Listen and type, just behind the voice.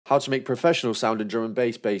how to make professional sounding drum and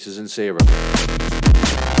bass basses in Serum.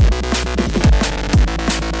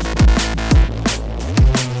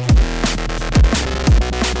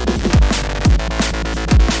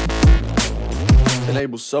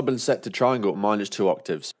 Enable sub and set to triangle at -2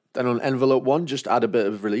 octaves. Then on envelope 1, just add a bit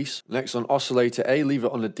of release. Next on oscillator A, leave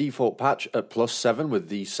it on the default patch at +7 with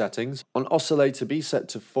these settings. On oscillator B, set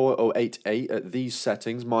to 408A at these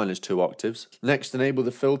settings, -2 octaves. Next, enable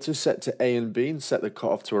the filter, set to A and B and set the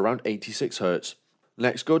cutoff to around 86 Hz.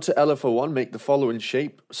 Next, go to LFO 1, make the following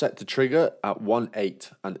shape, set to trigger at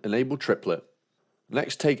 1/8 and enable triplet.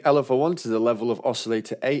 Next, take LFO 1 to the level of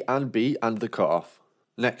oscillator A and B and the cutoff.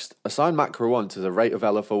 Next, assign macro 1 to the rate of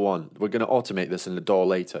LFO 1. We're going to automate this in the DAW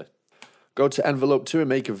later. Go to envelope 2 and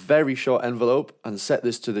make a very short envelope and set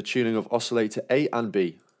this to the tuning of oscillator A and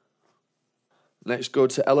B. Next, go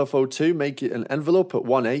to LFO 2, make it an envelope at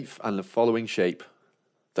 1/8 and the following shape.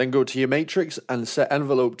 Then go to your matrix and set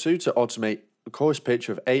envelope 2 to automate the chorus pitch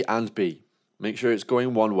of A and B. Make sure it's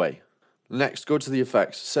going one way. Next, go to the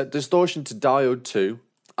effects. Set distortion to diode 2.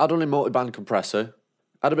 Add on a multiband compressor.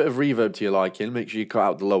 Add a bit of reverb to your liking, make sure you cut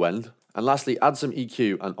out the low end. And lastly, add some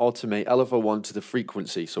EQ and automate LFO 1 to the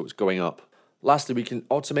frequency so it's going up. Lastly, we can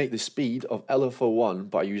automate the speed of LFO 1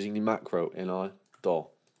 by using the macro in our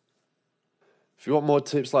DAW. If you want more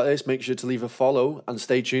tips like this, make sure to leave a follow and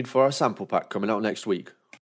stay tuned for our sample pack coming out next week.